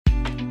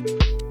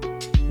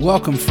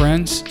Welcome,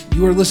 friends.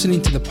 You are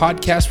listening to the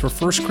podcast for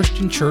First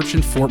Christian Church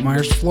in Fort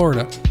Myers,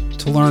 Florida.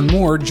 To learn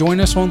more, join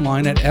us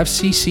online at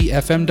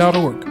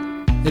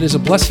fccfm.org. It is a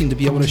blessing to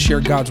be able to share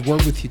God's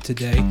Word with you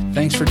today.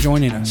 Thanks for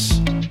joining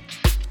us.